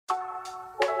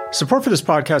Support for this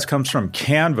podcast comes from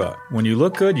Canva. When you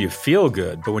look good, you feel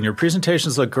good. But when your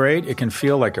presentations look great, it can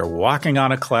feel like you're walking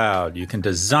on a cloud. You can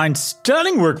design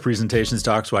stunning work presentations,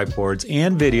 docs, whiteboards,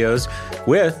 and videos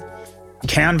with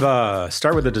Canva.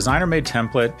 Start with a designer-made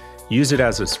template. Use it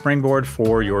as a springboard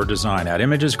for your design. Add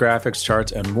images, graphics,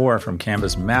 charts, and more from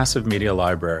Canva's massive media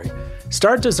library.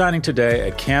 Start designing today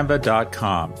at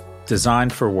canva.com.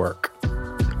 Designed for work.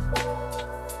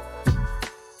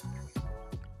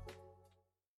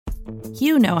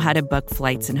 You know how to book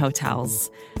flights and hotels.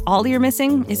 All you're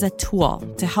missing is a tool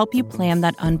to help you plan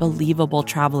that unbelievable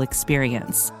travel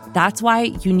experience. That's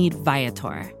why you need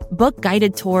Viator. Book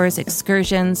guided tours,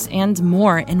 excursions, and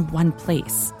more in one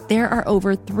place. There are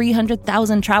over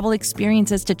 300,000 travel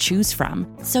experiences to choose from,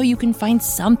 so you can find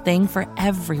something for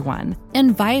everyone.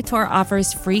 And Viator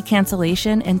offers free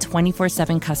cancellation and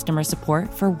 24/7 customer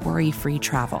support for worry-free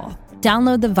travel.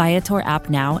 Download the Viator app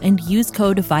now and use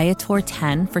code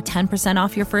Viator10 for 10%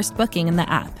 off your first booking in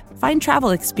the app. Find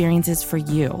travel experiences for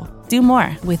you. Do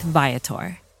more with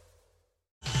Viator.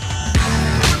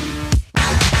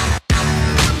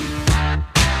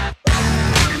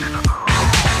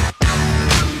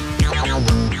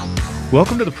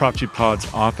 Welcome to the Prop G Pod's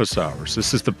Office Hours.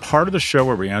 This is the part of the show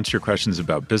where we answer your questions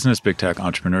about business, big tech,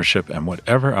 entrepreneurship, and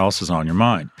whatever else is on your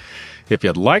mind. If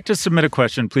you'd like to submit a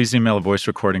question, please email a voice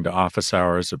recording to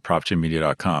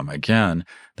officehours@propgmedia.com. Again,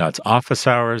 that's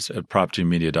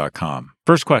officehours@propgmedia.com.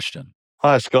 First question.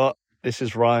 Hi, Scott. This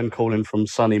is Ryan calling from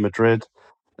sunny Madrid,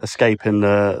 escaping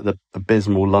the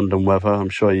abysmal London weather. I'm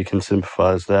sure you can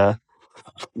sympathise there.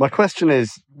 My question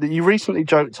is, you recently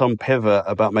joked on Pivot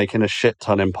about making a shit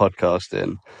ton in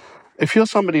podcasting. If you're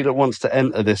somebody that wants to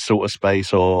enter this sort of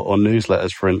space or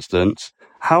newsletters, for instance,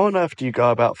 how on earth do you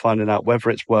go about finding out whether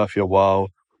it's worth your while,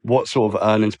 what sort of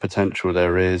earnings potential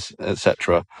there is,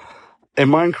 etc.? In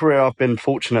my own career, I've been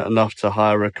fortunate enough to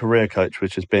hire a career coach,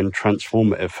 which has been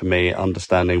transformative for me,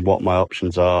 understanding what my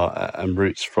options are and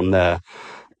routes from there.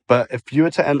 But if you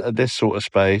were to enter this sort of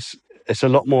space, it's a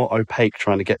lot more opaque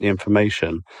trying to get the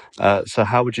information. So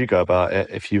how would you go about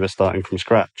it if you were starting from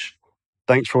scratch?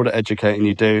 Thanks for all the educating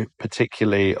you do,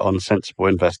 particularly on sensible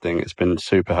investing. It's been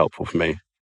super helpful for me.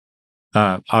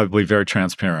 I'll be very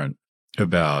transparent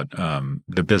about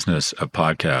the business of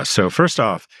podcasts. So first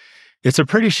off, it's a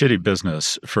pretty shitty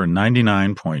business for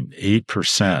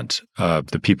 99.8%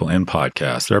 of the people in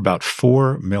podcasts. There are about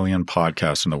 4 million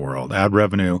podcasts in the world. Ad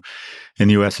revenue in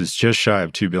the U.S. is just shy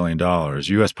of $2 billion.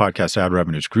 U.S. podcast ad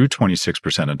revenues grew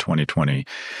 26% in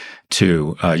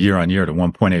 2022 year on year to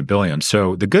 $1.8 billion.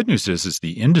 So the good news is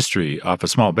the industry off a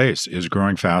small base is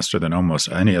growing faster than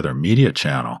almost any other media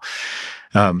channel.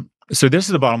 So this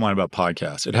is the bottom line about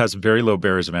podcasts. It has very low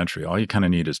barriers of entry. All you kind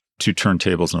of need is 2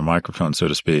 turntables and a microphone, so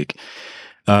to speak.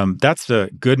 That's the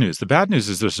good news. The bad news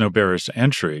is there's no barriers to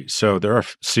entry. So there are,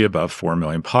 above 4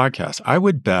 million podcasts. I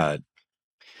would bet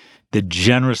that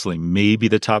generously, maybe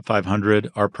the top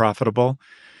 500 are profitable.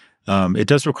 It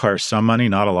does require some money,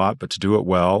 not a lot, but to do it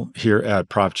well, here at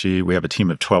Prop G, we have a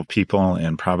team of 12 people,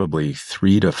 and probably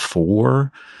 3 to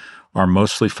 4 are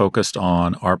mostly focused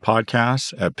on our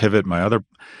podcasts. At Pivot, my other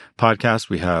podcast,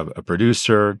 we have a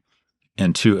producer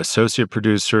and 2 associate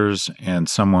producers and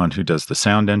someone who does the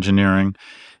sound engineering,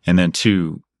 and then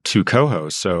two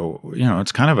co-hosts. So,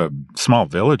 it's kind of a small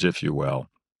village, if you will.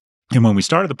 And when we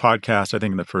started the podcast, I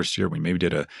think in the first year, we maybe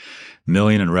did $1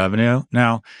 million in revenue.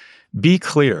 Now, be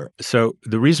clear. So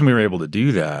the reason we were able to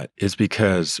do that is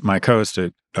because my co-host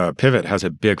at Pivot has a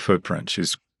big footprint.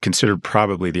 She's considered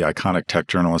probably the iconic tech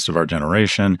journalist of our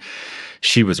generation.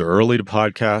 She was early to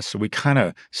podcasts, so we kind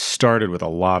of started with a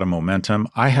lot of momentum.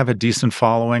 I have a decent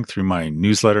following through my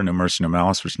newsletter, No Mercy, No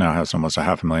Malice, which now has almost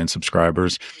 500,000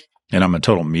 subscribers, and I'm a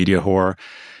total media whore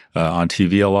on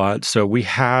TV a lot. So we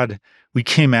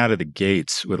came out of the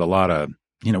gates with a lot of,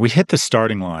 we hit the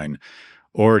starting line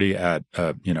already at,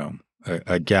 a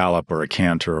gallop or a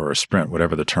canter or a sprint,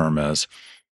 whatever the term is.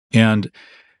 And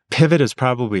Pivot is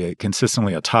probably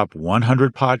consistently a top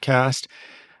 100 podcast.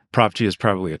 Prop G is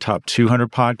probably a top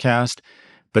 200 podcast.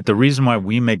 But the reason why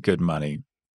we make good money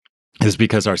is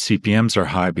because our CPMs are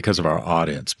high because of our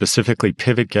audience. Specifically,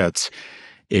 Pivot gets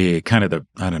a kind of the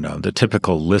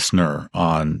typical listener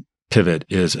on Pivot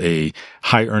is a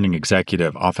high-earning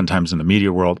executive, oftentimes in the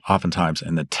media world, oftentimes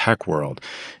in the tech world,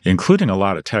 including a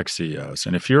lot of tech CEOs.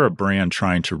 And if you're a brand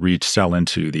trying to sell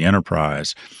into the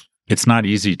enterprise, it's not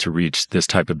easy to reach this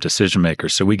type of decision maker.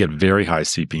 So we get very high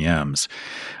CPMs.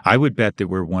 I would bet that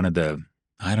we're one of the,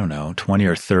 20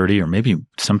 or 30, or maybe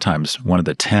sometimes one of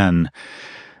the 10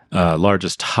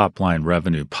 largest top-line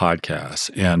revenue podcasts.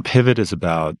 And Pivot is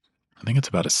about I think it's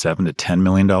about a $7 to $10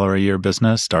 million a year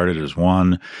business. Started as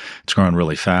one. It's growing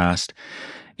really fast.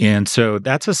 And so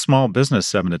that's a small business,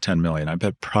 7 to 10 million. I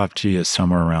bet Prop G is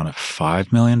somewhere around a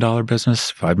 $5 million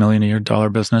business, $5 million a year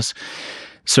business.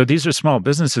 So these are small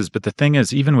businesses, but the thing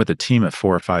is, even with a team of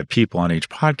 4 or 5 people on each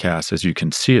podcast, as you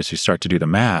can see, as you start to do the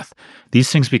math,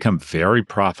 these things become very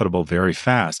profitable very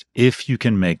fast if you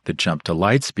can make the jump to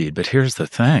light speed. But here's the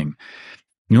thing.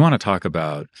 You want to talk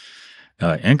about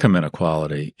income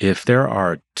inequality. If there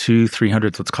are 200,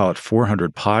 300, let's call it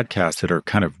 400 podcasts that are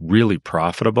kind of really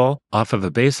profitable off of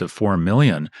a base of 4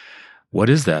 million, what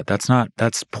is that? That's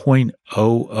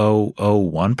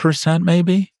 0.0001%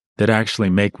 maybe that actually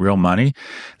make real money.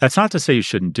 That's not to say you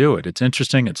shouldn't do it. It's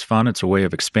interesting. It's fun. It's a way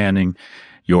of expanding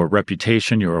your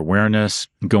reputation, your awareness,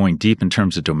 going deep in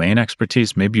terms of domain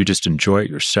expertise. Maybe you just enjoy it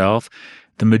yourself.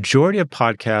 The majority of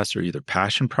podcasts are either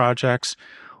passion projects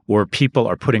or people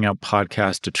are putting out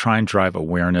podcasts to try and drive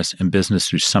awareness and business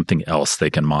through something else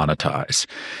they can monetize.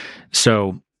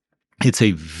 So it's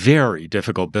a very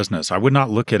difficult business. I would not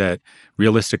look at it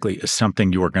realistically as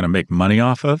something you are going to make money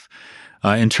off of.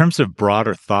 In terms of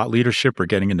broader thought leadership or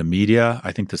getting into media,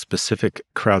 I think the specific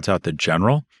crowds out the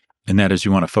general, and that is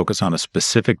you want to focus on a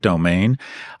specific domain.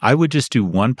 I would just do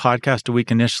one podcast a week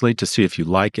initially to see if you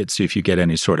like it, see if you get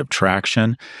any sort of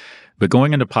traction. But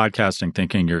going into podcasting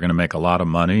thinking you're going to make a lot of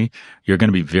money, you're going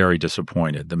to be very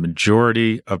disappointed.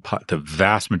 The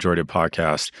vast majority of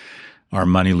podcasts are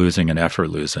money losing and effort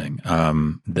losing.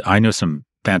 I know some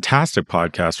fantastic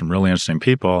podcasts from really interesting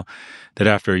people that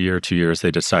after a year or 2 years,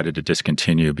 they decided to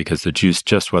discontinue because the juice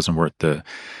just wasn't worth the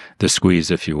squeeze,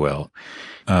 if you will.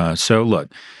 So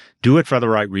look, do it for the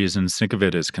right reasons. Think of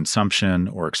it as consumption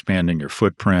or expanding your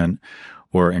footprint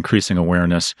or increasing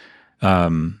awareness.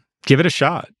 Give it a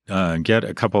shot. Get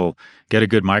a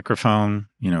good microphone,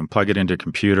 plug it into a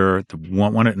computer.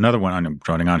 Another one I'm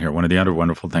running on here. One of the other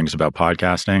wonderful things about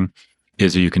podcasting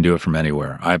is that you can do it from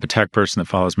anywhere. I have a tech person that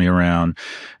follows me around,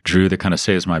 Drew, that kind of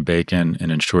saves my bacon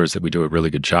and ensures that we do a really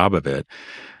good job of it.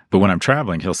 But when I'm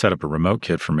traveling, he'll set up a remote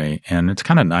kit for me, and it's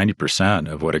kind of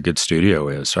 90% of what a good studio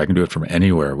is. So I can do it from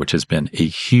anywhere, which has been a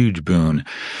huge boon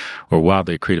or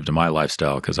wildly accretive to my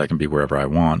lifestyle because I can be wherever I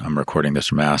want. I'm recording this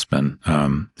from Aspen.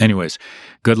 Anyways,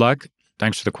 good luck.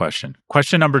 Thanks for the question.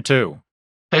 Question number 2.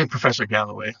 Hey, Professor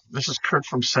Galloway. This is Kurt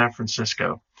from San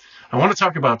Francisco. I want to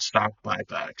talk about stock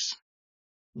buybacks.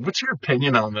 What's your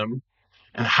opinion on them,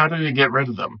 and how do you get rid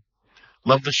of them?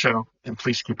 Love the show, and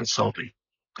please keep it salty.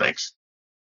 Thanks.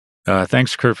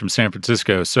 Thanks, Kurt from San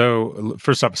Francisco. So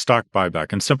first off, stock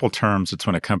buyback. In simple terms, it's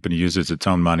when a company uses its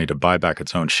own money to buy back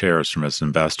its own shares from its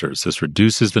investors. This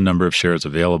reduces the number of shares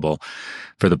available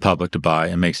for the public to buy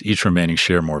and makes each remaining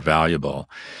share more valuable.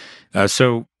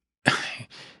 Companies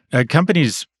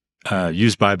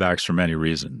use buybacks for many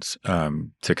reasons.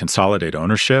 To consolidate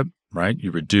ownership, right?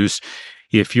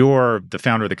 If you're the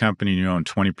founder of the company and you own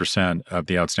 20% of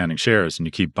the outstanding shares and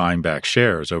you keep buying back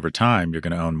shares over time, you're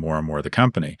going to own more and more of the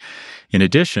company. In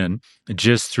addition,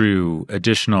 just through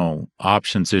additional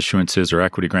options issuances or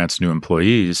equity grants to new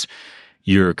employees,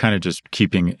 you're kind of just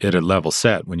keeping it at level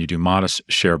set when you do modest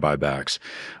share buybacks.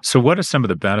 So what are some of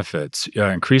the benefits?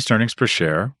 Increased earnings per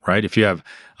share, right? If you have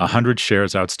 100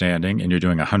 shares outstanding and you're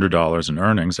doing $100 in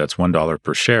earnings, that's $1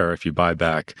 per share. If you buy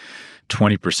back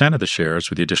 20% of the shares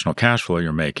with the additional cash flow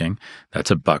you're making,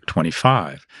 that's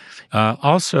 $1.25.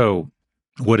 Also,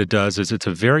 what it does is it's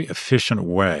a very efficient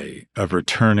way of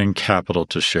returning capital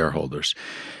to shareholders.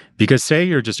 Because say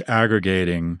you're just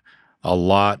aggregating a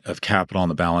lot of capital on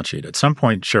the balance sheet. At some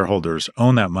point, shareholders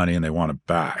own that money and they want it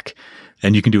back.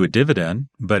 And you can do a dividend,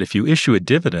 but if you issue a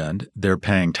dividend, they're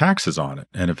paying taxes on it.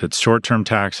 And if it's short-term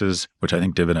taxes, which I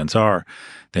think dividends are,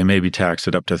 they may be taxed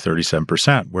at up to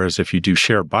 37%. Whereas if you do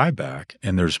share buyback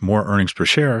and there's more earnings per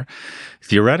share,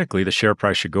 theoretically, the share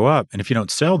price should go up. And if you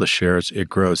don't sell the shares, it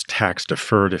grows tax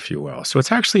deferred, if you will. So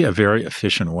it's actually a very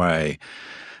efficient way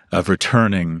of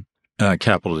returning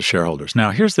capital to shareholders.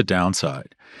 Now, here's the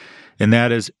downside. And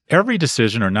that is every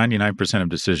decision or 99% of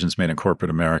decisions made in corporate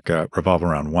America revolve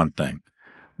around one thing.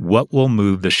 What will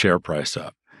move the share price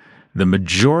up? The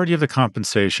majority of the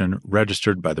compensation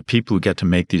registered by the people who get to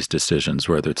make these decisions,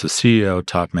 whether it's the CEO,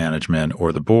 top management,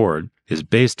 or the board, is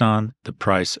based on the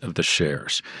price of the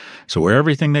shares. So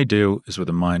everything they do is with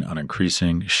a mind on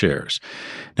increasing shares.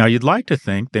 Now, you'd like to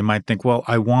think, they might think, well,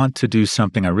 I want to do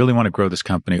something. I really want to grow this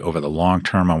company over the long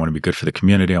term. I want to be good for the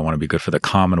community. I want to be good for the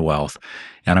Commonwealth.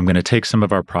 and I'm going to take some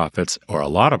of our profits or a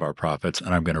lot of our profits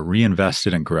and I'm going to reinvest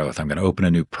it in growth. I'm going to open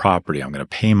a new property. I'm going to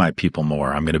pay my people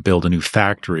more. I'm going to build a new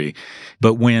factory.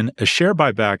 But when a share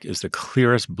buyback is the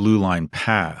clearest blue line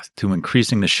path to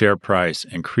increasing the share price,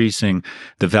 increasing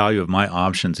the value of my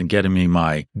options and getting me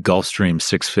my Gulfstream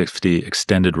 650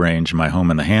 extended range in my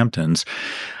home in the Hamptons,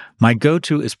 my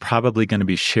go-to is probably going to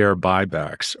be share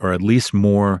buybacks, or at least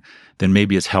more than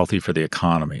maybe is healthy for the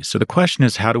economy. So the question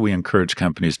is, how do we encourage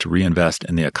companies to reinvest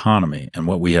in the economy? And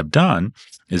what we have done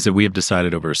is that we have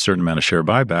decided over a certain amount of share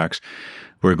buybacks,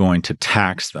 we're going to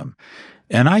tax them.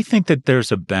 And I think that there's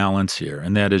a balance here,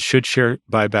 and that is, should share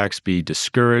buybacks be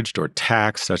discouraged or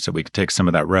taxed such that we could take some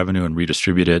of that revenue and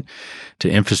redistribute it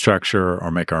to infrastructure or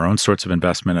make our own sorts of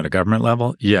investment at a government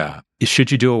level? Yeah.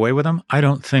 Should you do away with them? I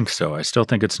don't think so. I still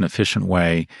think it's an efficient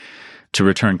way to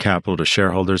return capital to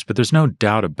shareholders, but there's no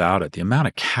doubt about it. The amount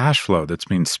of cash flow that's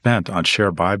being spent on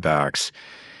share buybacks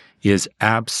is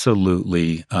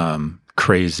absolutely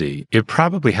crazy. It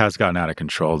probably has gotten out of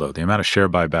control, though. The amount of share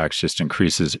buybacks just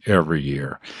increases every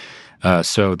year.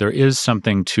 So there is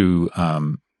something to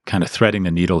kind of threading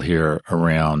the needle here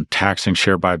around taxing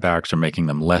share buybacks or making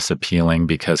them less appealing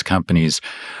because companies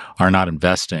are not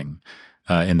investing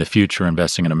in the future,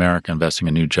 investing in America, investing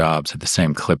in new jobs at the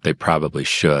same clip they probably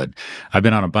should. I've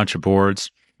been on a bunch of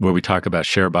boards where we talk about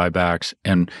share buybacks,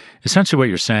 and essentially what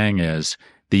you're saying is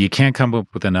that you can't come up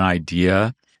with an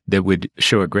idea that would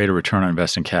show a greater return on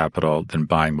investing capital than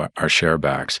buying our share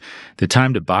backs. The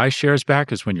time to buy shares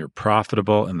back is when you're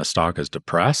profitable and the stock is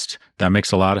depressed. That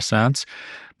makes a lot of sense.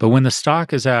 But when the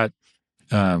stock is at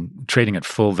trading at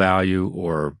full value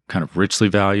or kind of richly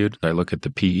valued, I look at the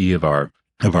PE of our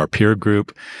peer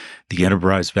group, the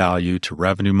enterprise value to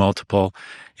revenue multiple.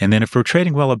 And then if we're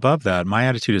trading well above that, my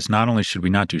attitude is not only should we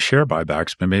not do share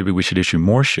buybacks, but maybe we should issue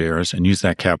more shares and use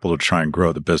that capital to try and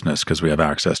grow the business because we have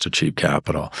access to cheap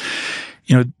capital.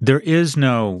 There is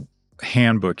no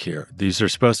handbook here. These are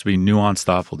supposed to be nuanced,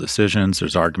 thoughtful decisions.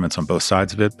 There's arguments on both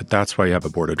sides of it, but that's why you have a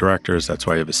board of directors. That's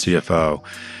why you have a CFO.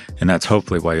 And that's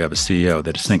hopefully why you have a CEO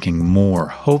that is thinking more,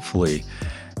 hopefully,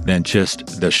 than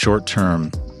just the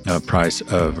short-term price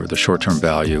of or the short-term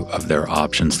value of their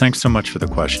options. Thanks so much for the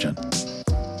question.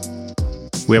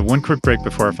 We have one quick break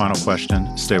before our final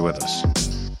question. Stay with us.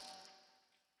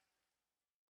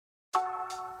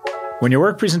 When your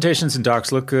work presentations and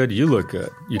docs look good, you look good.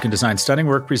 You can design stunning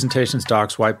work presentations,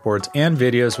 docs, whiteboards, and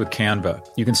videos with Canva.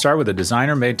 You can start with a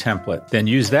designer-made template, then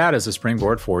use that as a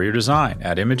springboard for your design.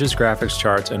 Add images, graphics,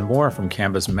 charts, and more from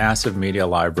Canva's massive media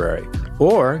library.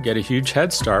 Or get a huge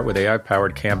head start with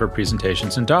AI-powered Canva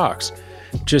presentations and docs.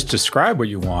 Just describe what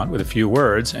you want with a few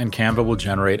words, and Canva will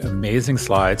generate amazing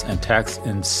slides and text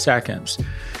in seconds.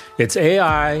 It's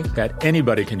AI that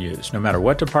anybody can use, no matter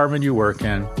what department you work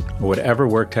in or whatever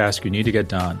work task you need to get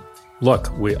done. Look,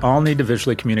 we all need to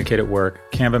visually communicate at work.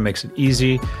 Canva makes it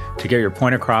easy to get your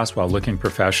point across while looking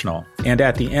professional. And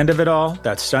at the end of it all,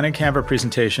 that stunning Canva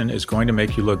presentation is going to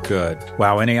make you look good,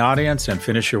 wow any audience, and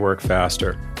finish your work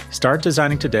faster. Start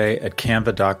designing today at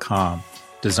canva.com.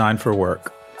 Design for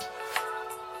work.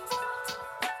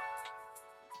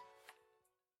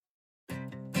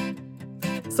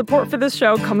 Support for this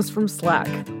show comes from Slack.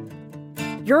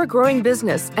 You're a growing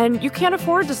business, and you can't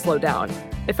afford to slow down.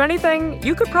 If anything,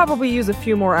 you could probably use a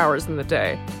few more hours in the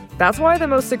day. That's why the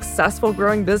most successful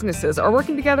growing businesses are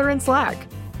working together in Slack.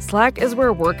 Slack is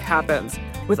where work happens,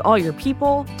 with all your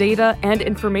people, data, and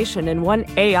information in one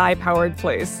AI-powered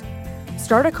place.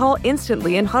 Start a call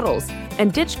instantly in huddles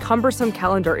and ditch cumbersome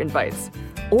calendar invites.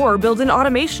 Or build an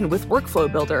automation with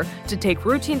Workflow Builder to take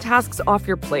routine tasks off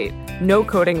your plate. No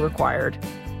coding required.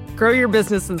 Grow your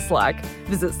business in Slack.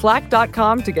 Visit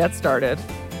slack.com to get started.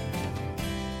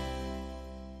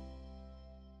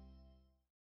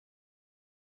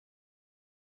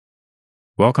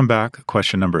 Welcome back.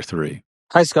 Question number 3.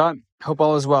 Hi, Scott. Hope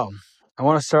all is well. I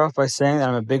want to start off by saying that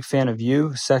I'm a big fan of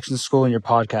you, Section School, and your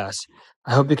podcast.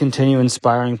 I hope you continue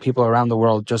inspiring people around the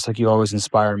world just like you always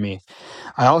inspire me.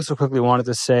 I also quickly wanted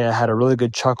to say I had a really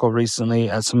good chuckle recently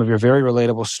at some of your very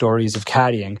relatable stories of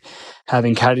caddying,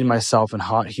 having caddied myself in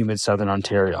hot, humid Southern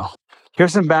Ontario.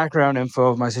 Here's some background info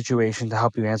of my situation to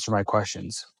help you answer my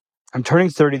questions. I'm turning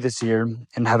 30 this year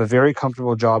and have a very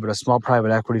comfortable job at a small private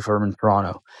equity firm in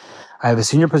Toronto. I have a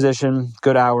senior position,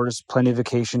 good hours, plenty of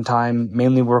vacation time,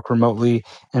 mainly work remotely,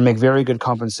 and make very good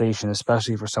compensation,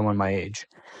 especially for someone my age.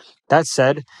 That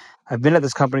said, I've been at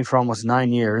this company for almost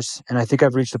 9 years, and I think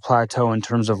I've reached a plateau in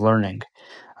terms of learning.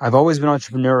 I've always been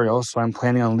entrepreneurial, so I'm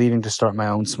planning on leaving to start my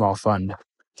own small fund.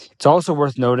 It's also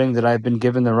worth noting that I've been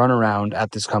given the runaround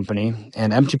at this company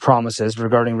and empty promises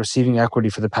regarding receiving equity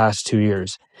for the past 2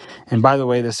 years. And by the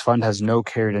way, this fund has no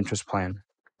carried interest plan.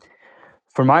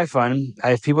 For my fund,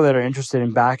 I have people that are interested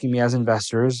in backing me as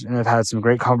investors, and I've had some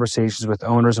great conversations with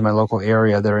owners in my local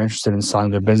area that are interested in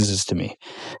selling their businesses to me.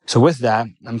 So with that,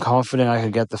 I'm confident I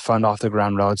could get the fund off the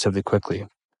ground relatively quickly.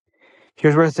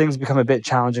 Here's where things become a bit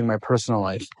challenging in my personal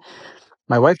life.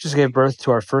 My wife just gave birth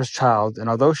to our first child, and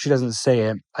although she doesn't say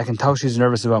it, I can tell she's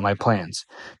nervous about my plans.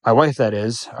 My wife, that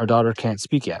is. Our daughter can't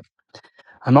speak yet.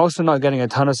 I'm also not getting a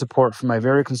ton of support from my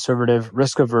very conservative,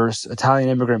 risk-averse Italian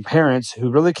immigrant parents who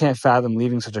really can't fathom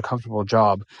leaving such a comfortable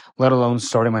job, let alone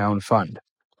starting my own fund.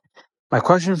 My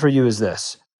question for you is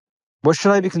this. What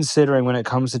should I be considering when it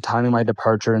comes to timing my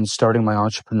departure and starting my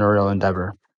entrepreneurial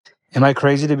endeavor? Am I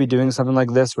crazy to be doing something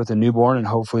like this with a newborn and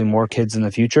hopefully more kids in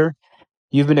the future?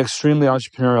 You've been extremely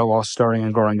entrepreneurial while starting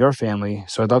and growing your family,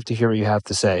 so I'd love to hear what you have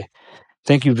to say.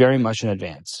 Thank you very much in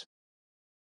advance.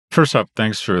 First off,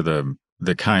 thanks for the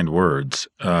kind words.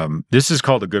 This is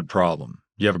called a good problem.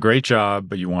 You have a great job,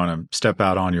 but you want to step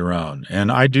out on your own.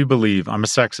 And I do believe, I'm a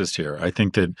sexist here. I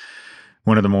think that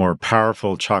one of the more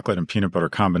powerful chocolate and peanut butter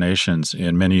combinations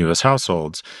in many U.S.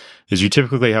 households is you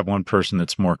typically have one person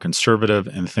that's more conservative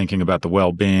and thinking about the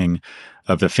well-being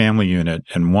of the family unit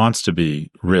and wants to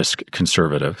be risk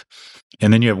conservative.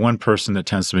 And then you have one person that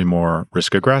tends to be more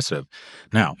risk aggressive.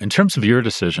 Now, in terms of your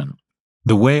decision,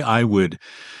 the way I would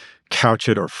couch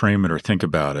it or frame it or think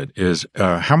about it is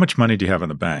how much money do you have in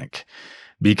the bank?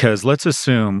 Because let's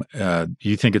assume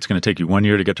you think it's going to take you 1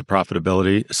 year to get to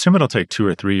profitability. Assume it'll take 2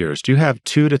 or 3 years. Do you have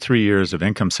 2 to 3 years of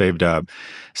income saved up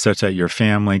such that your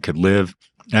family could live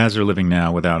as they're living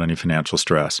now without any financial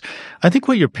stress? I think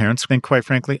what your parents think, quite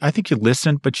frankly, I think you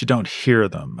listen, but you don't hear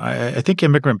them. I think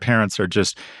immigrant parents are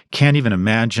just can't even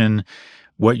imagine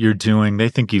what you're doing. They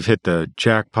think you've hit the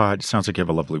jackpot. It sounds like you have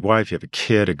a lovely wife, you have a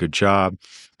kid, a good job.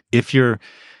 If your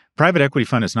private equity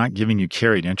fund is not giving you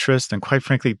carried interest, then quite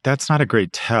frankly, that's not a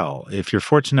great tell. If you're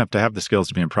fortunate enough to have the skills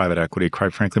to be in private equity,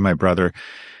 quite frankly, my brother,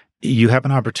 you have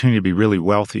an opportunity to be really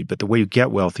wealthy, but the way you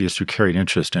get wealthy is through carried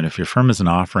interest. And if your firm isn't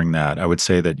offering that, I would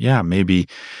say that, yeah, maybe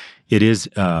it is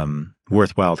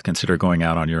worthwhile to consider going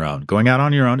out on your own. Going out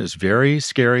on your own is very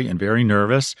scary and very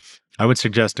nervous. I would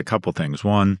suggest a couple things.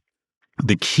 One,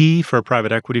 the key for a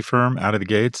private equity firm out of the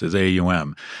gates is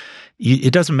AUM.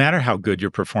 It doesn't matter how good your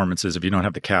performance is if you don't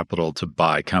have the capital to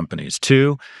buy companies.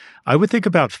 Two, I would think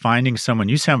about finding someone,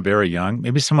 you sound very young,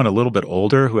 maybe someone a little bit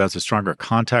older who has a stronger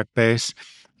contact base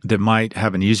that might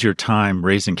have an easier time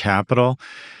raising capital.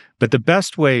 But the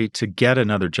best way to get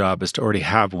another job is to already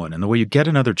have one. And the way you get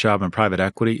another job in private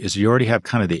equity is you already have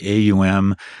kind of the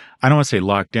AUM. I don't want to say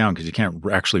locked down because you can't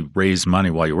actually raise money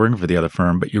while you're working for the other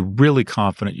firm, but you're really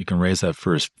confident you can raise that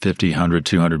first $50, $100,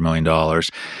 $200 million.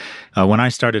 When I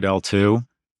started L2,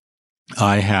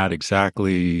 I had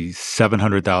exactly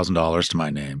 $700,000 to my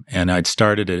name, and I'd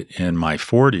started it in my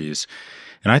 40s.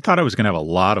 And I thought I was going to have a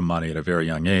lot of money at a very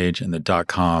young age, and the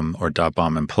dot-com or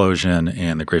dot-bomb implosion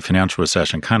and the great financial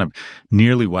recession kind of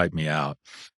nearly wiped me out.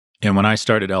 And when I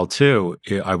started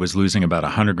L2, I was losing about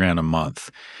 $100,000 a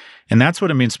month. And that's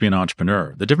what it means to be an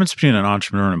entrepreneur. The difference between an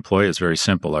entrepreneur and an employee is very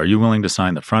simple. Are you willing to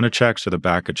sign the front of checks or the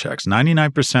back of checks?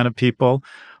 99% of people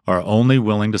are only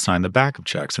willing to sign the back of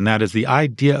checks. And that is the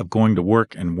idea of going to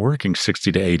work and working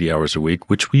 60 to 80 hours a week,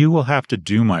 which you will have to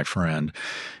do, my friend,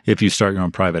 if you start your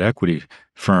own private equity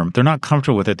firm. They're not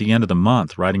comfortable with at the end of the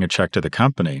month writing a check to the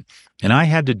company. And I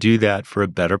had to do that for a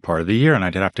better part of the year. And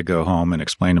I'd have to go home and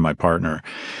explain to my partner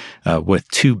with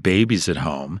 2 babies at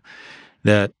home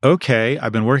that, okay,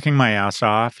 I've been working my ass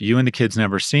off. You and the kids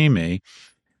never see me,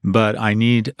 but I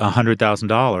need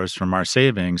 $100,000 from our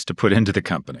savings to put into the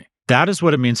company. That is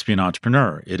what it means to be an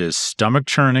entrepreneur. It is stomach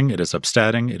churning. It is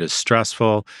upsetting. It is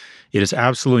stressful. It is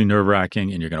absolutely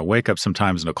nerve-wracking. And you're going to wake up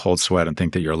sometimes in a cold sweat and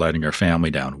think that you're letting your family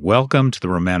down. Welcome to the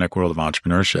romantic world of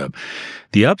entrepreneurship.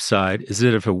 The upside is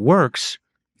that if it works,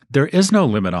 there is no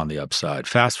limit on the upside.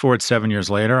 Fast forward 7 years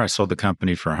later, I sold the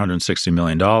company for $160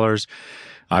 million.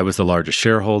 I was the largest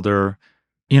shareholder.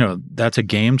 That's a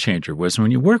game changer.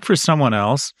 When you work for someone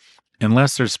else,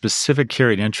 unless there's specific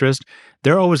carried interest,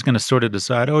 they're always going to sort of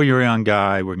decide, oh, you're a young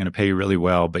guy, we're going to pay you really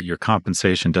well, but your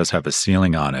compensation does have a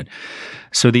ceiling on it.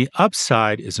 So the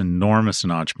upside is enormous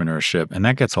in entrepreneurship, and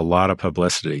that gets a lot of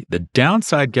publicity. The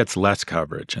downside gets less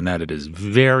coverage, and that it is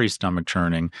very stomach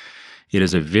churning. It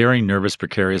is a very nervous,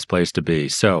 precarious place to be.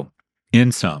 So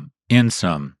in sum,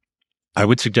 I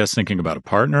would suggest thinking about a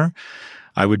partner.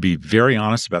 I would be very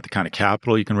honest about the kind of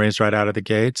capital you can raise right out of the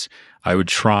gates. I would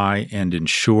try and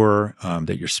ensure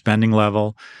that your spending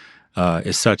level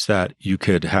is such that you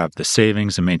could have the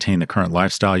savings and maintain the current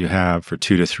lifestyle you have for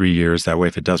 2 to 3 years. That way,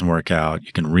 if it doesn't work out,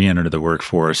 you can re-enter the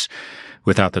workforce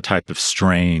without the type of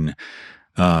strain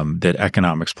that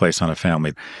economics place on a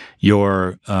family.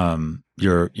 Your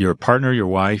partner, your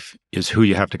wife, is who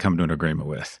you have to come to an agreement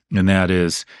with, and that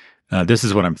is, this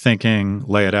is what I'm thinking.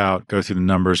 Lay it out. Go through the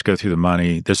numbers. Go through the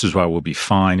money. This is why we'll be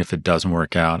fine if it doesn't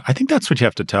work out. I think that's what you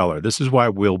have to tell her. This is why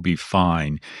we'll be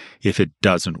fine if it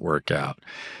doesn't work out.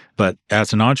 But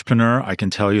as an entrepreneur, I can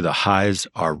tell you the highs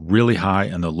are really high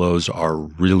and the lows are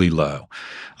really low.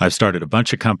 I've started a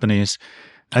bunch of companies.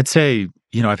 I'd say,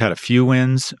 I've had a few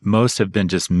wins. Most have been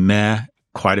just meh.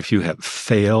 Quite a few have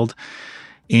failed.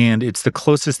 And it's the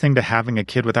closest thing to having a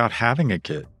kid without having a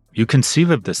kid. You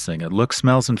conceive of this thing. It looks,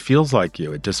 smells, and feels like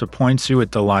you. It disappoints you.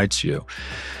 It delights you.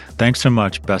 Thanks so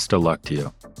much. Best of luck to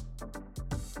you.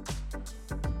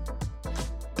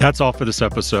 That's all for this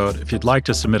episode. If you'd like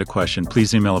to submit a question,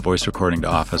 please email a voice recording to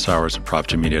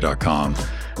officehours@propgmedia.com.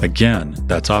 Again,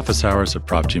 that's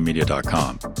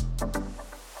officehours@propgmedia.com.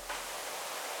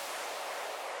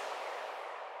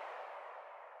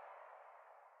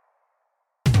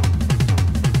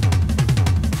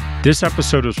 This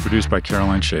episode was produced by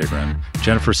Caroline Shagrin.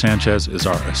 Jennifer Sanchez is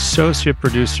our associate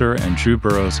producer, and Drew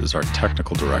Burrows is our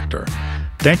technical director.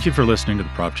 Thank you for listening to the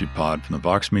Prop G Pod from the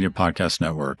Vox Media Podcast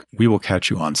Network. We will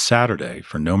catch you on Saturday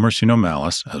for No Mercy, No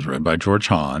Malice, as read by George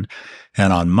Hahn,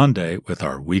 and on Monday with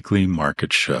our weekly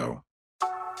market show.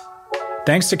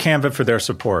 Thanks to Canva for their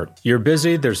support. You're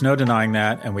busy, there's no denying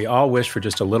that, and we all wish for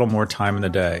just a little more time in the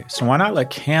day. So why not let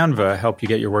Canva help you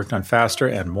get your work done faster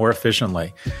and more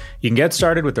efficiently? You can get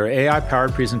started with their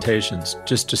AI-powered presentations.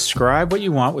 Just describe what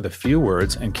you want with a few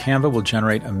words, and Canva will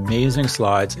generate amazing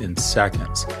slides in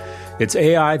seconds. It's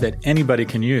AI that anybody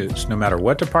can use, no matter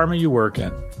what department you work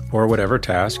in, or whatever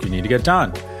task you need to get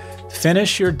done.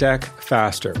 Finish your deck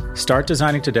faster. Start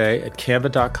designing today at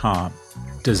canva.com.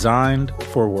 Designed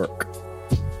for work.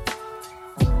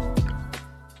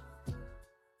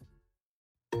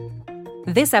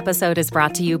 This episode is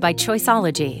brought to you by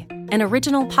Choiceology, an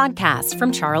original podcast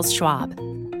from Charles Schwab.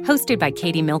 Hosted by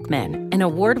Katie Milkman, an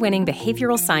award-winning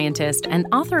behavioral scientist and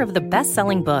author of the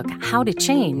best-selling book, How to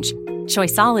Change,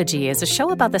 Choiceology is a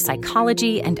show about the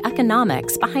psychology and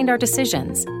economics behind our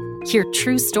decisions. Hear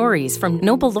true stories from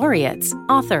Nobel laureates,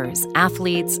 authors,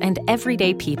 athletes, and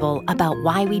everyday people about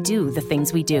why we do the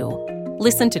things we do.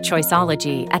 Listen to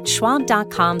Choiceology at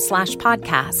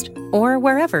schwab.com/podcast or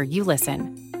wherever you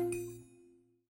listen.